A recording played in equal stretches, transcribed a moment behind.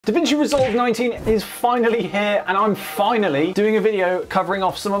Davinci Resolve 19 is finally here, and I'm finally doing a video covering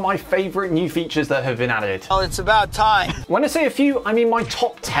off some of my favorite new features that have been added. Well, it's about time. When I say a few, I mean my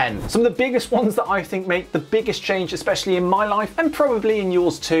top 10. Some of the biggest ones that I think make the biggest change, especially in my life, and probably in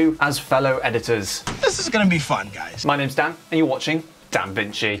yours too, as fellow editors. This is gonna be fun, guys. My name's Dan, and you're watching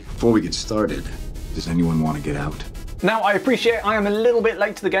DanVinci. Before we get started, does anyone want to get out? Now, I appreciate I am a little bit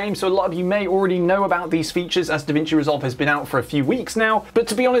late to the game, so a lot of you may already know about these features as Davinci Resolve has been out for a few weeks now, but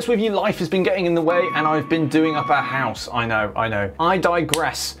to be honest with you, life has been getting in the way and I've been doing up our house. I know. I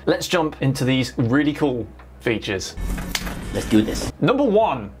digress. Let's jump into these really cool features. Let's do this. Number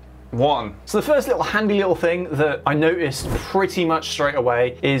one. So the first handy little thing that I noticed pretty much straight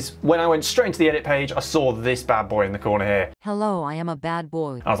away is when I went straight into the edit page, I saw this bad boy in the corner here. Hello, I am a bad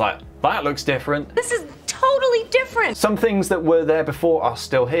boy. I was like, that looks different. This is totally different. Some things that were there before are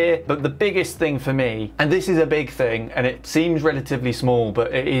still here, but the biggest thing for me, and this is a big thing, and it seems relatively small,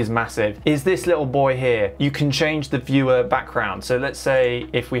 but it is massive, is this little boy here. You can change the viewer background. So let's say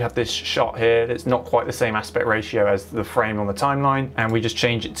if we have this shot here, that's not quite the same aspect ratio as the frame on the timeline, and we just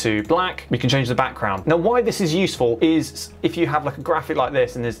change it to black, we can change the background. Now, why this is useful is if you have like a graphic like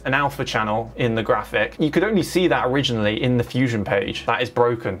this and there's an alpha channel in the graphic, you could only see that originally in the Fusion page. That is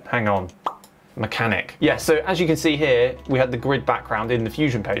broken. Hang on. Mechanic. Yeah, so as you can see here, we had the grid background in the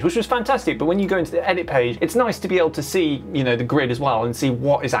Fusion page, which was fantastic, but when you go into the edit page, it's nice to be able to see, you know, the grid as well and see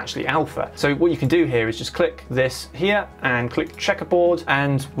what is actually alpha. So what you can do here is just click this here and click checkerboard,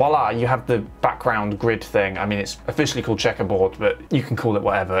 and voila, you have the background grid thing. I mean, it's officially called checkerboard, but you can call it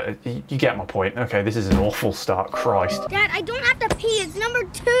whatever. You get my point. Okay, this is an awful start, Christ. Dad, I don't have to pee, it's number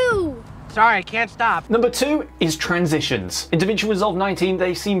 2. Sorry, I can't stop. Number 2 is transitions. In Davinci Resolve 19,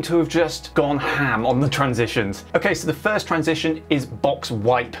 they seem to have just gone ham on the transitions. Okay, so the first transition is box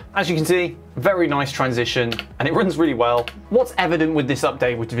wipe. As you can see, very nice transition, and it runs really well. What's evident with this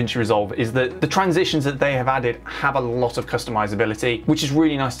update with Davinci Resolve is that the transitions that they have added have a lot of customizability, which is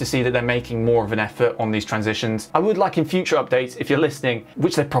really nice to see that they're making more of an effort on these transitions. I would like in future updates, if you're listening,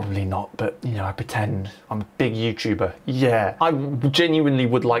 which they're probably not, but you know, I pretend I'm a big YouTuber. Yeah, I genuinely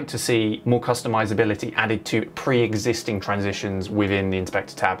would like to see more customizability added to pre-existing transitions within the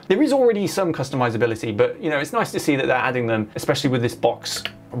Inspector tab. There is already some customizability, but you know, it's nice to see that they're adding them, especially with this box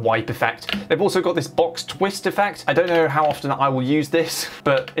wipe effect. They've also got this box twist effect. I don't know how often I will use this,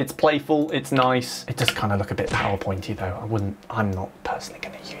 but it's playful, it's nice. It does kind of look a bit PowerPointy though. I'm not personally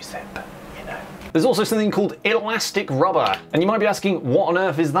going to use it, but you know. There's also something called elastic rubber, and you might be asking, what on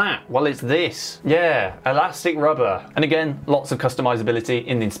earth is that? Well, it's this. Yeah, elastic rubber. And again, lots of customizability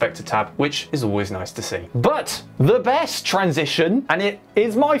in the Inspector tab, which is always nice to see. But the best transition, and it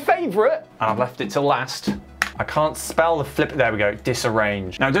is my favorite, and I've left it till last, I can't spell the flip, there we go,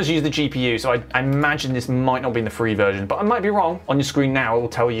 disarrange. Now it does use the GPU, so I imagine this might not be in the free version, but I might be wrong. On your screen now, it will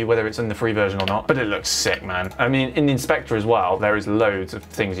tell you whether it's in the free version or not, but it looks sick, man. I mean, in the Inspector as well, there is loads of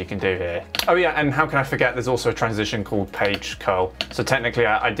things you can do here. Oh yeah, and how can I forget, there's also a transition called page curl. So technically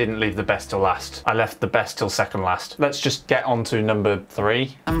I didn't leave the best till last. I left the best till second last. Let's just get on to number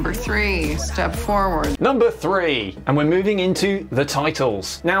 3. Number 3, step forward. Number 3, and we're moving into the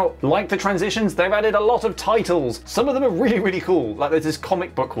titles. Now, like the transitions, they've added a lot of titles. Some of them are really, really cool. Like there's this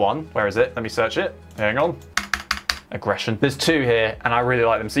comic book one. Where is it? Let me search it. Hang on. Aggression. There's 2 here, and I really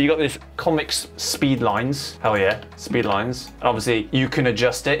like them. So you got this comics speed lines. Hell yeah, speed lines. And obviously, you can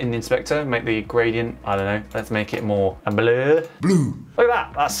adjust it in the Inspector, make the gradient, I don't know, let's make it more a blue. Look at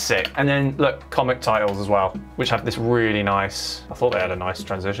that, that's sick. And then look, comic titles as well, which have this really nice, I thought they had a nice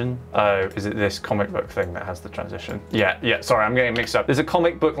transition. Oh, is it this comic book thing that has the transition? Yeah, sorry, I'm getting mixed up. There's a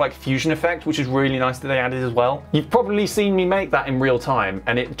comic book like fusion effect, which is really nice that they added as well. You've probably seen me make that in real time,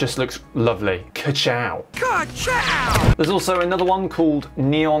 and it just looks lovely. Ka-chow. Ka-chow! There's also another one called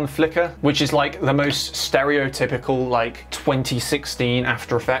Neon Flicker, which is like the most stereotypical like 2016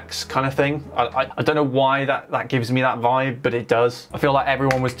 After Effects kind of thing. I don't know why that gives me that vibe, but it does. I feel like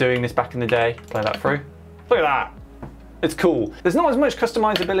everyone was doing this back in the day. Play that through. Look at that. It's cool. There's not as much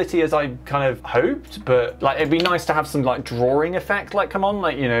customizability as I kind of hoped, but like it'd be nice to have some like drawing effect like come on,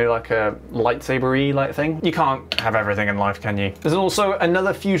 like, you know, like a lightsaber-y like thing. You can't have everything in life, can you? There's also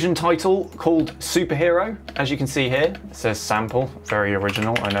another Fusion title called Superhero. As you can see here, it says sample, very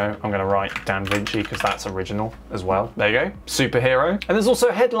original. I know, I'm gonna write DanVinci because that's original as well. There you go, Superhero. And there's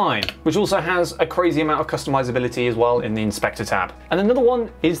also Headline, which also has a crazy amount of customizability as well in the Inspector tab. And another one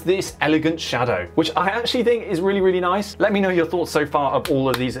is this Elegant Shadow, which I actually think is really, really nice. this. Let me know your thoughts so far of all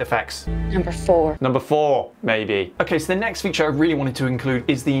of these effects. Number 4. Number 4, maybe. Okay, so the next feature I really wanted to include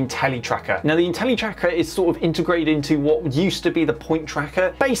is the IntelliTracker. Now, the IntelliTracker is sort of integrated into what used to be the point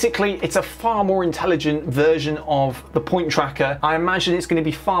tracker. Basically, it's a far more intelligent version of the point tracker. I imagine it's going to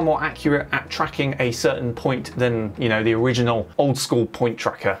be far more accurate at tracking a certain point than, you know, the original old school point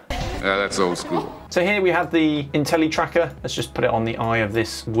tracker. That's old school. So here we have the IntelliTracker. Let's just put it on the eye of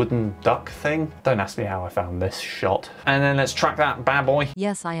this wooden duck thing. Don't ask me how I found this shot. And then let's track that bad boy.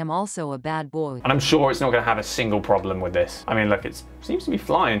 Yes, I am also a bad boy. And I'm sure it's not going to have a single problem with this. I mean, look, it seems to be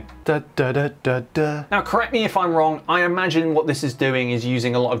flying. Da, da, da, da, da. Now, correct me if I'm wrong. I imagine what this is doing is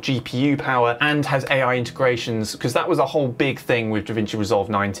using a lot of GPU power and has AI integrations, because that was a whole big thing with Davinci Resolve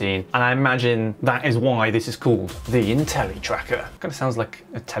 19. And I imagine that is why this is called the IntelliTracker. Kind of sounds like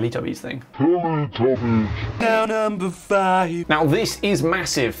a Teletubbies thing. Now number 5. Now this is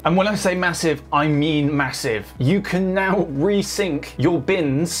massive, and when I say massive, I mean massive. You can now resync your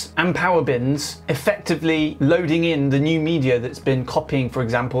bins and power bins, effectively loading in the new media that's been copying, for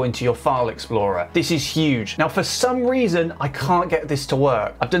example, into your file explorer. This is huge. Now for some reason, I can't get this to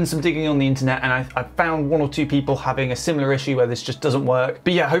work. I've done some digging on the internet and I found 1 or 2 people having a similar issue where this just doesn't work.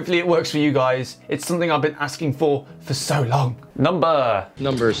 But yeah, hopefully it works for you guys. It's something I've been asking for so long. Number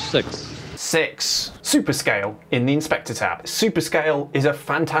 6, Superscale in the Inspector tab. Superscale is a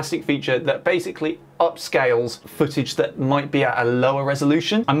fantastic feature that basically upscales footage that might be at a lower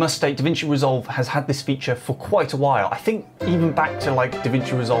resolution. I must state, Davinci Resolve has had this feature for quite a while. I think even back to like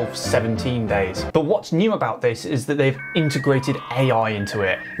Davinci Resolve 17 days. But what's new about this is that they've integrated AI into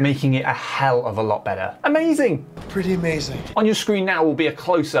it, making it a hell of a lot better. Amazing! Pretty amazing. On your screen now will be a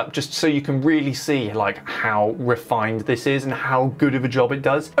close-up just so you can really see like how refined this is and how good of a job it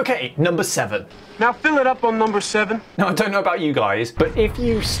does. Okay, number 7. Now fill it up on number 7. Now, I don't know about you guys, but if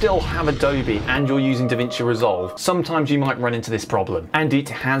you still have Adobe and you're using Davinci Resolve, sometimes you might run into this problem. And it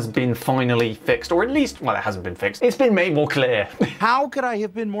has been finally fixed, or at least, well, it hasn't been fixed. It's been made more clear. How could I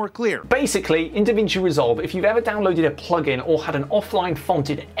have been more clear? Basically, in Davinci Resolve, if you've ever downloaded a plugin or had an offline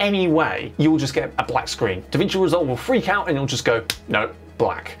font in any way, you'll just get a black screen. Davinci Resolve will freak out and it'll just go, no,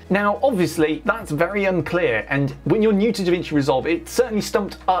 black. Now, obviously, that's very unclear, and when you're new to Davinci Resolve, it certainly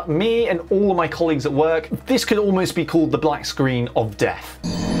stumped up me and all of my colleagues at work. This could almost be called the black screen of death.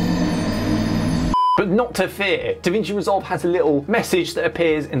 But not to fear, Davinci Resolve has a little message that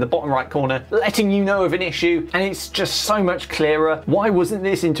appears in the bottom right corner letting you know of an issue, and it's just so much clearer. Why wasn't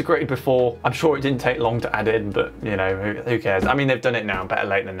this integrated before? I'm sure it didn't take long to add in, but you know, who cares? I mean, they've done it now, better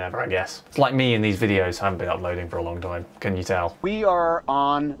late than never, I guess. It's like me in these videos, I haven't been uploading for a long time, can you tell? We are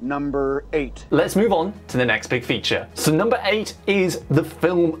on number 8. Let's move on to the next big feature. So number 8 is the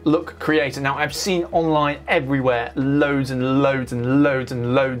Film Look Creator. Now, I've seen online everywhere loads and loads and loads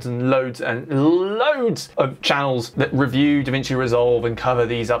and loads and loads and loads of channels that review Davinci Resolve and cover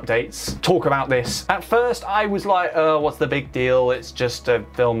these updates, talk about this. At first, I was like, oh, what's the big deal? It's just a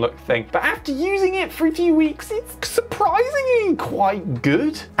film look thing. But after using it for a few weeks, it's surprisingly quite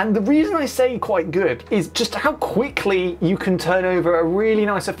good. And the reason I say quite good is just how quickly you can turn over a really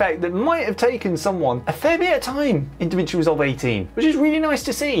nice effect that might have taken someone a fair bit of time in Davinci Resolve 18, which is really nice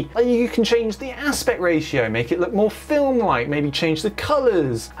to see. Like, you can change the aspect ratio, make it look more film-like, maybe change the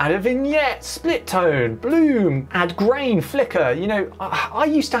colors, add a vignette, split tone, bloom, add grain, flicker. You know, I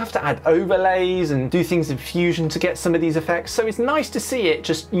used to have to add overlays and do things in Fusion to get some of these effects, so it's nice to see it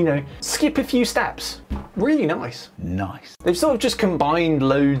just, you know, skip a few steps. Really nice. Nice. They've sort of just combined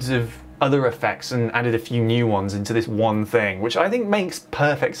loads of other effects and added a few new ones into this one thing, which I think makes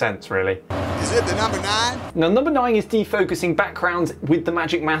perfect sense, really. Is it the number 9? Now, number 9 is defocusing backgrounds with the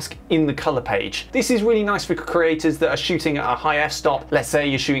magic mask in the color page. This is really nice for creators that are shooting at a high f-stop. Let's say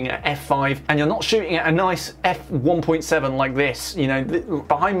you're shooting at f5 and you're not shooting at a nice f1.7 like this. You know,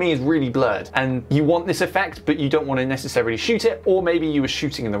 behind me is really blurred and you want this effect, but you don't want to necessarily shoot it, or maybe you were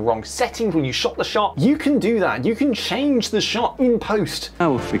shooting in the wrong settings when you shot the shot. You can do that. You can change the shot in post. I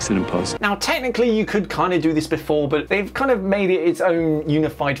will fix it in post. Now, technically you could kind of do this before, but they've kind of made it its own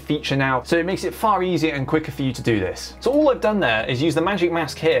unified feature now, so it makes it far easier and quicker for you to do this. So all I've done there is use the magic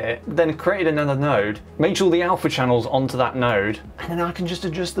mask here, then created another node, made sure the alpha channel's onto that node, and then I can just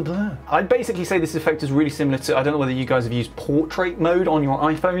adjust the blur. I'd basically say this effect is really similar to, I don't know whether you guys have used portrait mode on your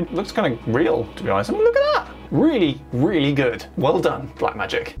iPhone. It looks kind of real, to be honest. I mean, look at that. Really, really good. Well done,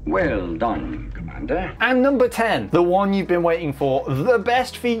 Blackmagic. Well done, Commander. And number 10, the one you've been waiting for, the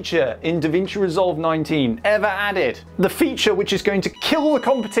best feature in Davinci Resolve 19 ever added. The feature which is going to kill the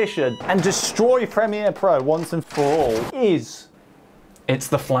competition and destroy Premiere Pro once and for all is It's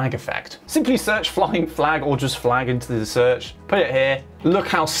the flag effect. Simply search flying flag or just flag into the search, put it here. Look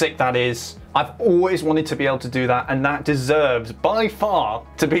how sick that is. I've always wanted to be able to do that, and that deserves by far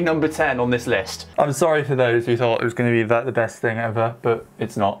to be number 10 on this list. I'm sorry for those who thought it was going to be the best thing ever, but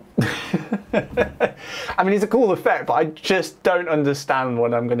it's not. I mean, it's a cool effect, but I just don't understand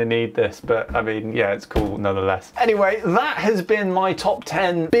when I'm going to need this. But I mean, yeah, it's cool nonetheless. Anyway, that has been my top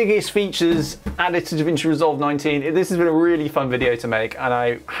 10 biggest features added to DaVinci Resolve 19. This has been a really fun video to make, and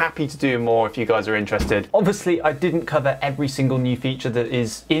I'm happy to do more if you guys are interested. Obviously, I didn't cover every single new feature that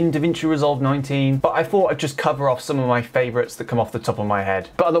is in DaVinci Resolve 19, but I thought I'd just cover off some of my favorites that come off the top of my head.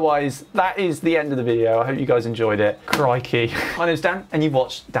 But otherwise, that is the end of the video. I hope you guys enjoyed it. Crikey. My name's Dan, and you've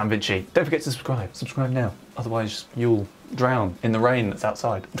watched DanVinci. Don't forget to subscribe. Subscribe now. Otherwise, you'll drown in the rain that's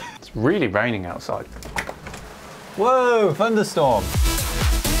outside. It's really raining outside. Whoa, thunderstorm.